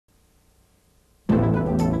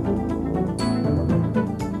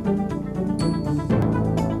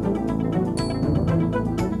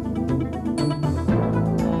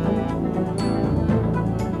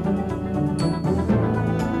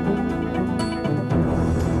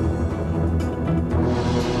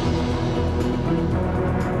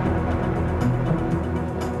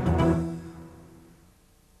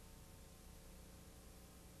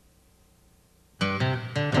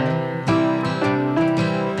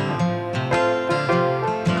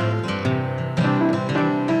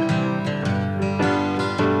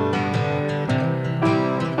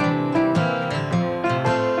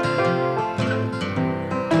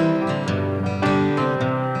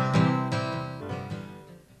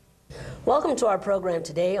Welcome to our program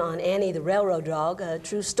today on Annie the Railroad Dog, a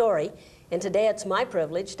true story. And today it's my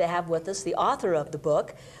privilege to have with us the author of the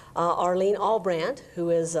book, Arlene Ahlbrandt, who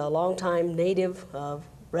is a longtime native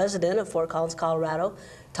resident of Fort Collins, Colorado,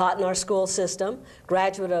 taught in our school system,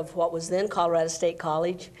 graduate of what was then Colorado State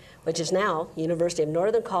College, which is now University of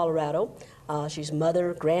Northern Colorado. She's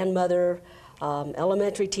mother, grandmother,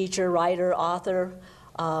 elementary teacher, writer, author.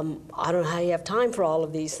 I don't know how you have time for all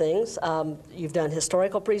of these things. You've done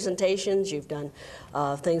historical presentations, you've done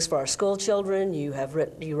things for our school children, you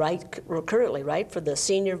currently write for the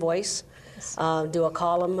Senior Voice, do a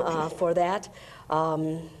column for that.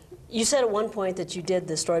 You said at one point that you did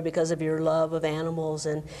this story because of your love of animals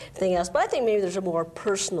and everything else, but I think maybe there's a more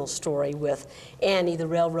personal story with Annie the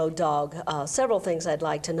Railroad Dog. Several things I'd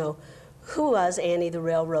like to know. Who was Annie the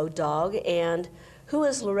Railroad Dog, and who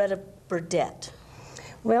is Loretta Burdett?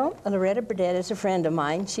 Well, Loretta Burdett is a friend of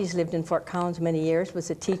mine. She's lived in Fort Collins many years,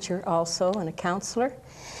 was a teacher also and a counselor.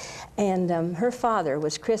 And her father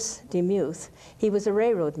was Chris Demuth. He was a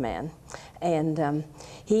railroad man. And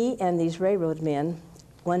he and these railroad men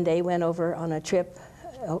one day went over on a trip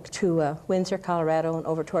to Windsor, Colorado, and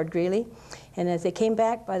over toward Greeley. And as they came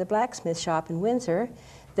back by the blacksmith shop in Windsor,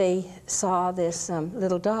 they saw this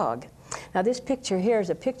little dog. Now this picture here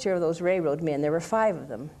is a picture of those railroad men. There were 5 of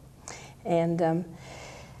them. And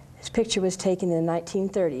this picture was taken in the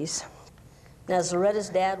 1930s. Now, is Loretta's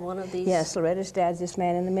dad one of these? Yes, Loretta's dad's this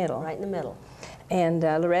man in the middle. Right in the middle. And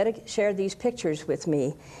Loretta shared these pictures with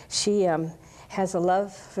me. She has a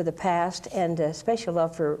love for the past and a special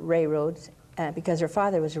love for railroads because her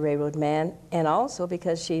father was a railroad man, and also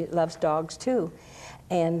because she loves dogs too.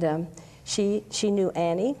 And she knew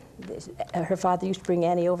Annie. Her father used to bring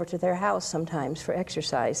Annie over to their house sometimes for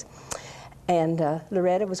exercise. And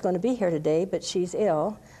Loretta was going to be here today, but she's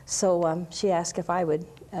ill, so she asked if I would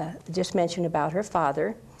just mention about her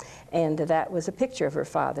father, and that was a picture of her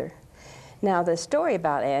father. Now, the story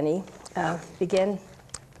about Annie began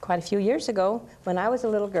quite a few years ago. When I was a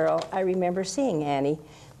little girl, I remember seeing Annie.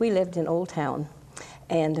 We lived in Old Town,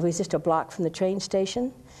 and it was just a block from the train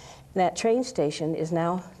station. That train station has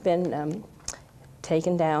now been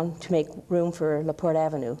taken down to make room for LaPorte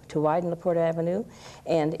Avenue, to widen LaPorte Avenue.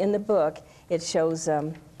 And in the book, it shows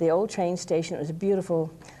the old train station. It was a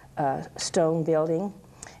beautiful stone building.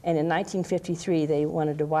 And in 1953, they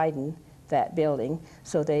wanted to widen that building.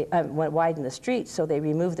 So they widen the street, so they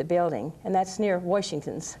removed the building. And that's near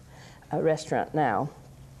Washington's restaurant now.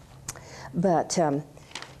 But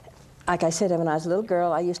like I said, when I was a little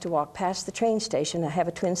girl, I used to walk past the train station. I have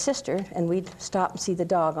a twin sister, and we'd stop and see the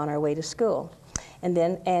dog on our way to school. And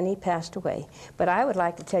then Annie passed away. But I would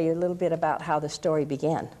like to tell you a little bit about how the story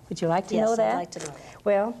began. Would you like to know that? Yes, I'd like to know that.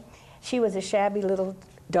 Well, she was a shabby little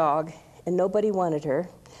dog, and nobody wanted her.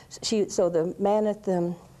 So the man at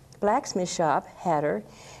the blacksmith shop had her,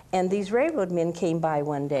 and these railroad men came by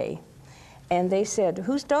one day. And they said,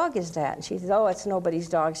 "Whose dog is that?" And she said, "Oh, it's nobody's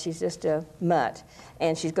dog. She's just a mutt.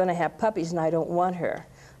 And she's going to have puppies, and I don't want her."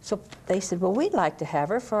 So they said, "Well, we'd like to have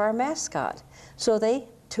her for our mascot." So they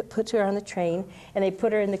put her on the train, and they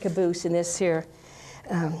put her in the caboose in this here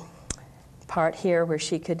part here where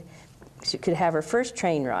she could have her first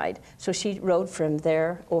train ride. So she rode from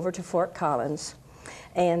there over to Fort Collins.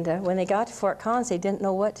 And when they got to Fort Collins, they didn't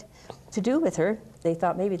know what to do with her. They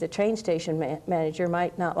thought maybe the train station manager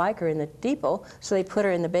might not like her in the depot, so they put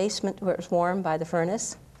her in the basement where it was warm by the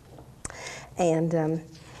furnace. And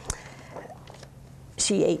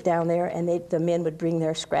she ate down there, and the men would bring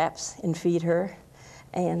their scraps and feed her.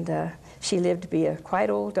 And she lived to be a quite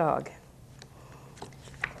old dog.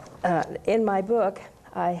 In my book,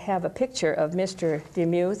 I have a picture of Mr.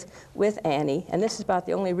 Demuth with Annie, and this is about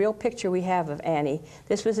the only real picture we have of Annie.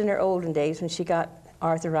 This was in her olden days when she got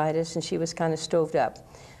arthritis and she was kind of stoved up.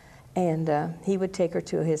 And he would take her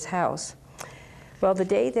to his house. Well, the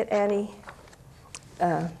day that Annie,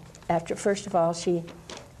 first of all, she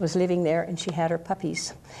was living there and she had her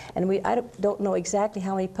puppies. And I don't know exactly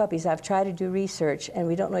how many puppies. I've tried to do research, and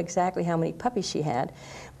we don't know exactly how many puppies she had.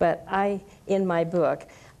 But in my book,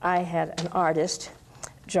 I had an artist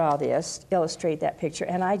draw this, illustrate that picture,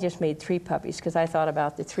 and I just made 3 puppies because I thought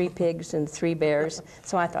about the 3 pigs and the 3 bears,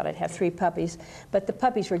 so I thought I'd have 3 puppies. But the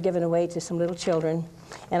puppies were given away to some little children,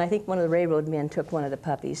 and I think one of the railroad men took one of the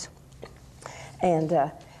puppies.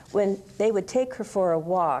 And when they would take her for a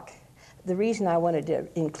walk, the reason I wanted to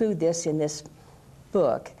include this in this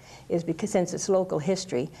book is because, since it's local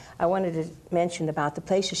history, I wanted to mention about the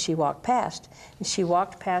places she walked past. And she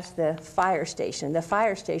walked past the fire station. The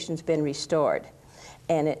fire station's been restored.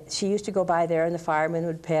 And she used to go by there, and the firemen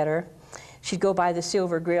would pet her. She'd go by the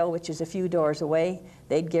Silver Grill, which is a few doors away.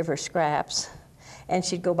 They'd give her scraps. And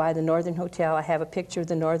she'd go by the Northern Hotel. I have a picture of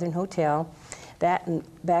the Northern Hotel. That, and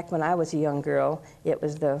back when I was a young girl, it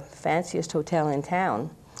was the fanciest hotel in town.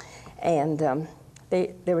 And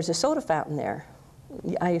there was a soda fountain there.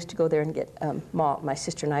 I used to go there and get malt. My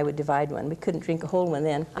sister and I would divide one. We couldn't drink a whole one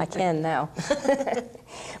then. I can now.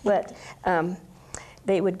 But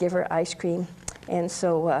they would give her ice cream. And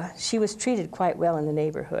so she was treated quite well in the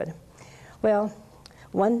neighborhood. Well,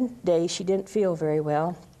 one day she didn't feel very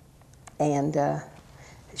well, and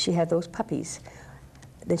she had those puppies.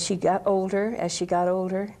 Then she got older. As she got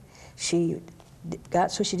older, she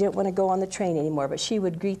got so she didn't want to go on the train anymore, but she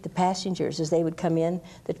would greet the passengers as they would come in.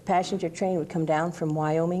 The passenger train would come down from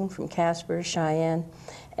Wyoming, from Casper, Cheyenne,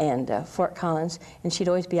 and Fort Collins, and she'd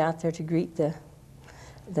always be out there to greet the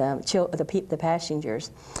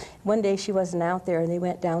passengers. One day she wasn't out there, and they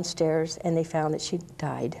went downstairs, and they found that she'd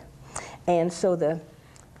died. And so the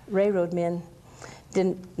railroad men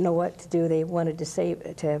didn't know what to do. They wanted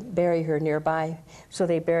to bury her nearby, so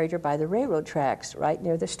they buried her by the railroad tracks right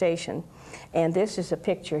near the station. And this is a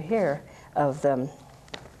picture here of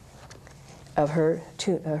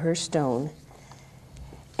her stone.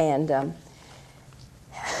 And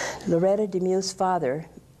Loretta Demuth's father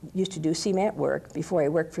used to do cement work before he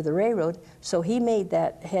worked for the railroad, so he made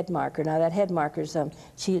that head marker. Now that head marker's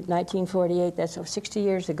 1948, that's 60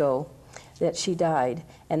 years ago that she died,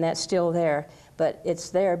 and that's still there. But it's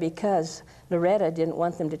there because Loretta didn't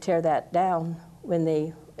want them to tear that down when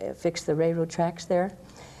they fixed the railroad tracks there.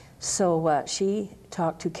 So she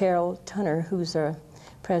talked to Carol Tunner, who's a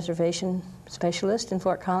preservation specialist in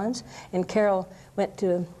Fort Collins, and Carol went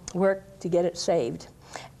to work to get it saved.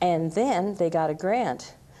 And then they got a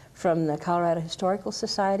grant from the Colorado Historical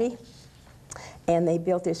Society, and they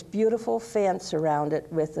built this beautiful fence around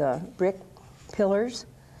it with brick pillars,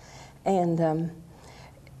 and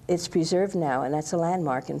it's preserved now, and that's a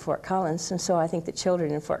landmark in Fort Collins. And so I think the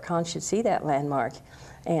children in Fort Collins should see that landmark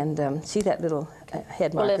and see that little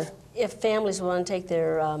head marker. Well, if families want to take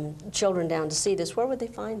their children down to see this, where would they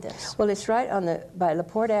find this? Well, it's right on by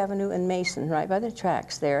LaPorte Avenue and Mason, right by the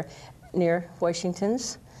tracks there, near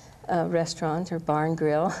Washington's restaurant or bar and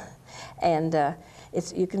grill, and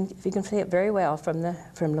you can see it very well from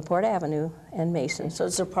LaPorte Avenue and Mason. So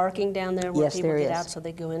is there parking down there where yes, people there get is. out so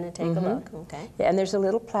they go in and take a look? Okay. Yeah, and there's a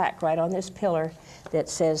little plaque right on this pillar that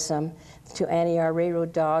says to Annie, our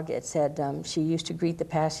railroad dog. It said she used to greet the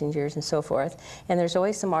passengers and so forth. And there's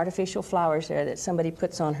always some artificial flowers there that somebody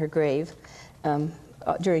puts on her grave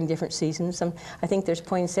during different seasons. I think there's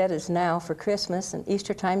poinsettias now for Christmas and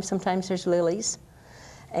Easter time. Sometimes there's lilies.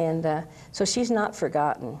 And so she's not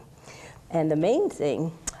forgotten. And the main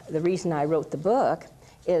thing, the reason I wrote the book,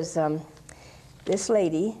 is this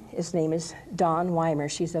lady, his name is Dawn Weimer.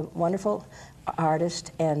 She's a wonderful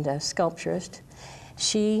artist and a sculpturist.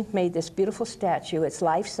 She made this beautiful statue. It's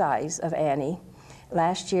life-size of Annie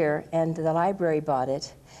last year, and the library bought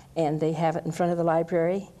it. And they have it in front of the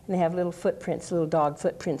library, and they have little footprints, little dog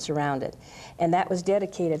footprints around it. And that was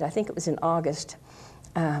dedicated, I think it was in August.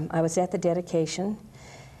 I was at the dedication.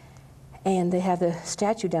 And they have the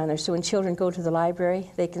statue down there, so when children go to the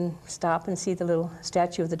library, they can stop and see the little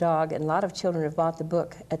statue of the dog. And a lot of children have bought the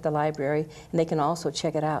book at the library, and they can also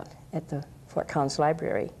check it out at the Fort Collins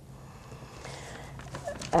Library.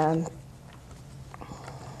 I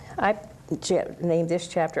named this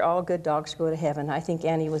chapter, All Good Dogs Go to Heaven. I think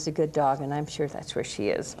Annie was a good dog, and I'm sure that's where she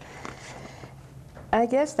is. I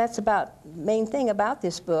guess that's about the main thing about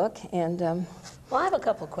this book. And well, I have a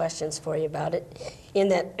couple of questions for you about it, in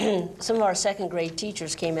that some of our second grade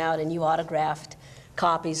teachers came out and you autographed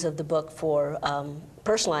copies of the book for,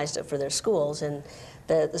 personalized it for their schools, and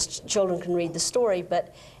the children can read the story.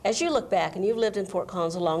 But as you look back, and you've lived in Fort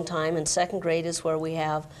Collins a long time, and second grade is where we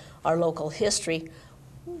have our local history,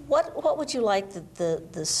 what would you like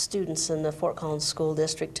the students in the Fort Collins School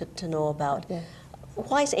District to know about? Yeah.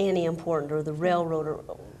 Why is Annie important, or the railroad, or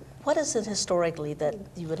what is it historically that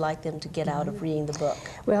you would like them to get out of reading the book?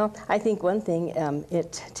 Well, I think one thing,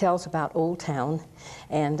 it tells about Old Town,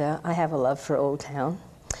 and I have a love for Old Town.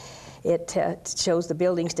 It shows the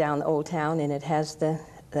buildings down the Old Town, and it has the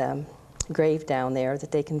grave down there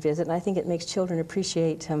that they can visit, and I think it makes children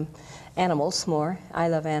appreciate animals more. I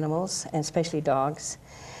love animals, and especially dogs.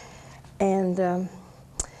 And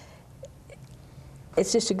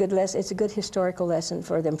it's just a good lesson. It's a good historical lesson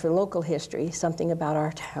for them, for local history, something about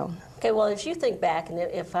our town. Okay, well, if you think back, and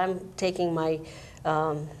if I'm taking my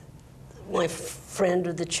my friend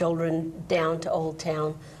or the children down to Old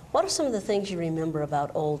Town, what are some of the things you remember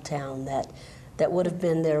about Old Town that that would have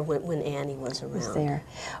been there when Annie was around? Was there.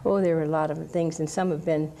 Oh, there were a lot of things, and some have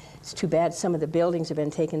been, it's too bad some of the buildings have been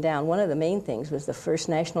taken down. One of the main things was the First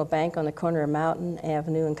National Bank on the corner of Mountain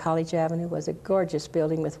Avenue and College Avenue was a gorgeous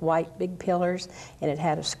building with white big pillars, and it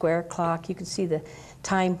had a square clock. You could see the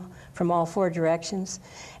time from all four directions,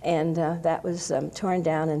 and that was torn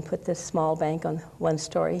down and put this small bank on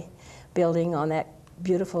one-story building on that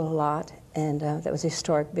beautiful lot, and that was a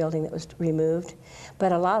historic building that was removed.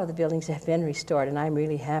 But a lot of the buildings have been restored, and I'm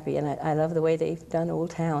really happy, and I love the way they've done Old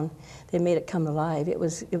Town. They made it come alive. It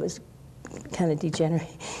was kind of degenerate.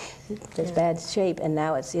 It's bad shape, and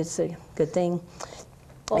now it's a good thing.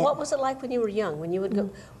 Well, and what was it like when you were young? When you would go,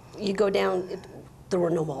 you go down, there were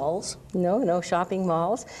no malls? No shopping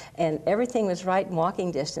malls, and everything was right in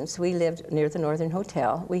walking distance. We lived near the Northern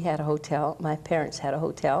Hotel. We had a hotel. My parents had a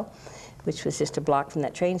hotel, which was just a block from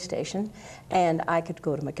that train station. And I could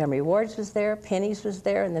go to Montgomery Ward's was there, Penny's was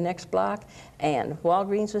there in the next block, and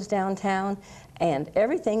Walgreens was downtown, and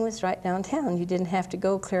everything was right downtown. You didn't have to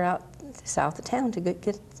go clear out south of town to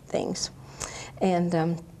get things. And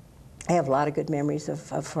I have a lot of good memories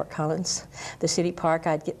of Fort Collins. The city park,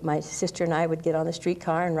 my sister and I would get on the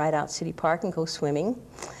streetcar and ride out City Park and go swimming,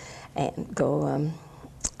 and go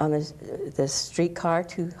on the streetcar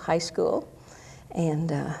to high school.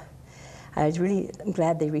 And I was really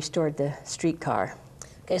glad they restored the streetcar.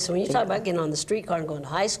 Okay, so when you talk about getting on the streetcar and going to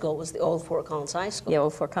high school, it was the old Fort Collins High School. Yeah,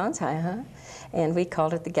 old Fort Collins High, huh? And we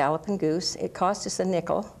called it the Galloping Goose. It cost us a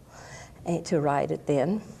nickel to ride it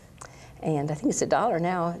then. And I think it's $1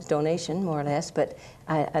 now, it's donation, more or less. But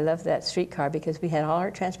I love that streetcar because we had all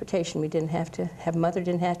our transportation. We didn't have to Mother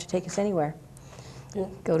didn't have to take us anywhere.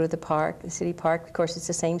 Go to the park, the city park. Of course, it's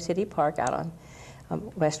the same city park out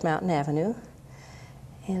on West Mountain Avenue.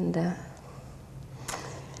 And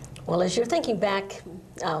well, as you're thinking back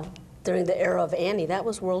during the era of Annie, that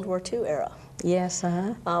was World War II era. Yes,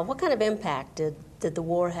 what kind of impact did the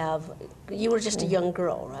war have? You were just a young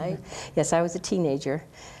girl, right? Yes, I was a teenager.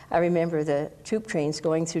 I remember the troop trains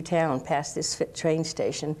going through town past this train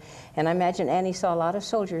station, and I imagine Annie saw a lot of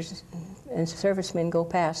soldiers and servicemen go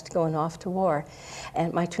past, going off to war.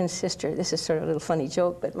 And my twin sister, this is sort of a little funny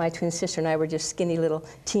joke, but my twin sister and I were just skinny little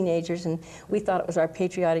teenagers, and we thought it was our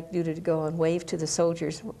patriotic duty to go and wave to the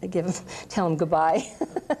soldiers, tell them goodbye.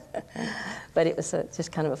 But it was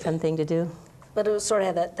just kind of a fun thing to do. But it was sort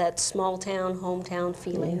of that small town, hometown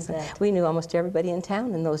feeling. Yes, we knew almost everybody in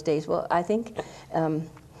town in those days. Well, I think in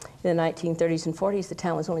the 1930s and 40s, the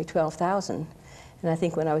town was only 12,000. And I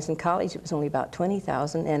think when I was in college, it was only about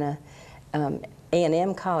 20,000. And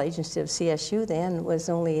A&M College, instead of CSU then, was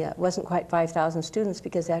only, wasn't quite 5,000 students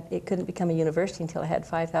because it couldn't become a university until it had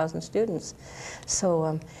 5,000 students.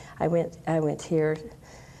 So I went here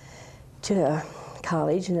to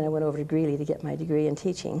college, and then I went over to Greeley to get my degree in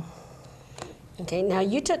teaching. Okay, now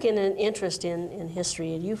you took in an interest in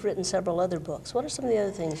history, and you've written several other books. What are some of the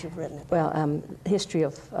other things you've written? Well, history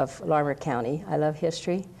of Larimer County. I love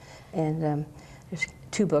history, and there's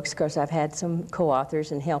 2 books. Of course, I've had some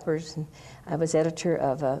co-authors and helpers, and I was editor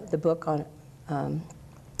of the book on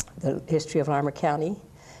the history of Larimer County,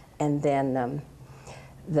 and then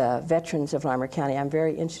the veterans of Larimer County. I'm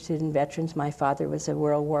very interested in veterans. My father was a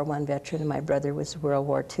World War I veteran, and my brother was World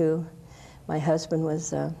War II. My husband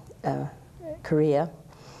was Korea,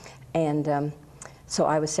 and so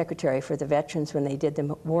I was secretary for the veterans when they did the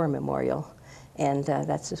war memorial, and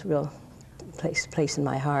that's a real place in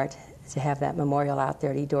my heart to have that memorial out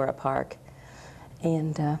there at Eudora Park.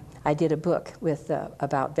 And I did a book with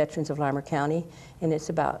about veterans of Larimer County, and it's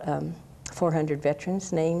about 400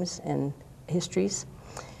 veterans' names and histories,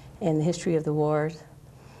 and the history of the wars.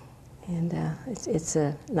 And it's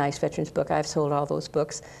a nice veterans book. I've sold all those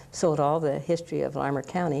books, sold all the history of Larimer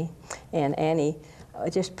County, and Annie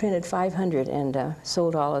just printed 500 and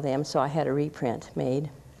sold all of them, so I had a reprint made.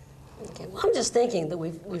 Okay. Well, I'm just thinking that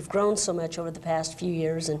we've grown so much over the past few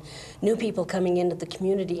years, and new people coming into the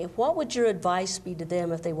community. What would your advice be to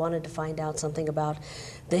them if they wanted to find out something about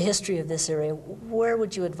the history of this area? Where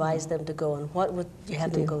would you advise them to go, and what would you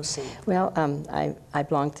have them go see? Well, I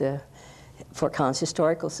belong to Fort Collins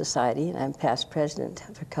Historical Society, and I'm past president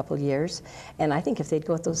for a couple of years. And I think if they'd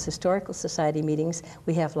go to those Historical Society meetings,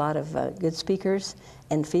 we have a lot of good speakers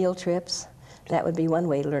and field trips. That would be one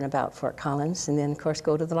way to learn about Fort Collins. And then, of course,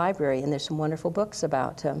 go to the library, and there's some wonderful books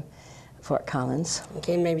about Fort Collins.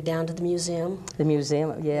 Okay, maybe down to the museum. The museum,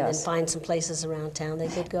 yes. And then find some places around town they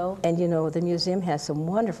could go. And you know, the museum has some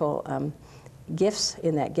wonderful gifts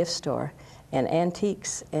in that gift store, and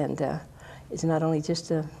antiques, and it's not only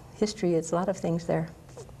just a history, it's a lot of things there.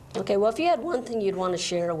 Okay, well, if you had one thing you'd want to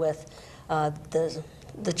share with the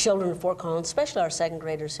the children of Fort Collins, especially our second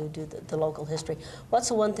graders who do the local history, what's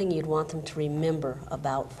the one thing you'd want them to remember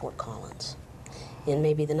about Fort Collins in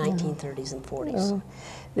maybe the 1930s and 40s?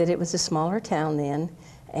 That it was a smaller town then,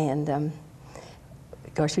 and of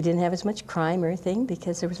course we didn't have as much crime or anything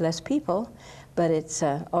because there was less people, but it's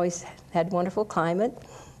always had wonderful climate.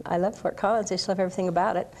 I love Fort Collins. I just love everything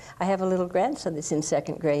about it. I have a little grandson that's in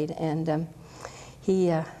second grade, and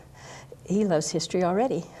he loves history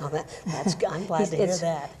already. Oh, that's good. I'm glad to hear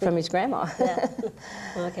that. From his grandma. Yeah.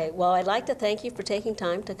 Okay, well, I'd like to thank you for taking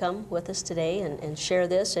time to come with us today and share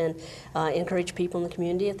this and encourage people in the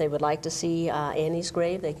community. If they would like to see Annie's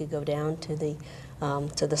grave, they could go down to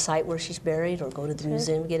the site where she's buried, or go to the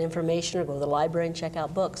museum, get information, or go to the library and check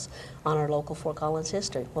out books on our local Fort Collins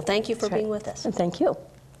history. Well, thank you for being with us. And thank you.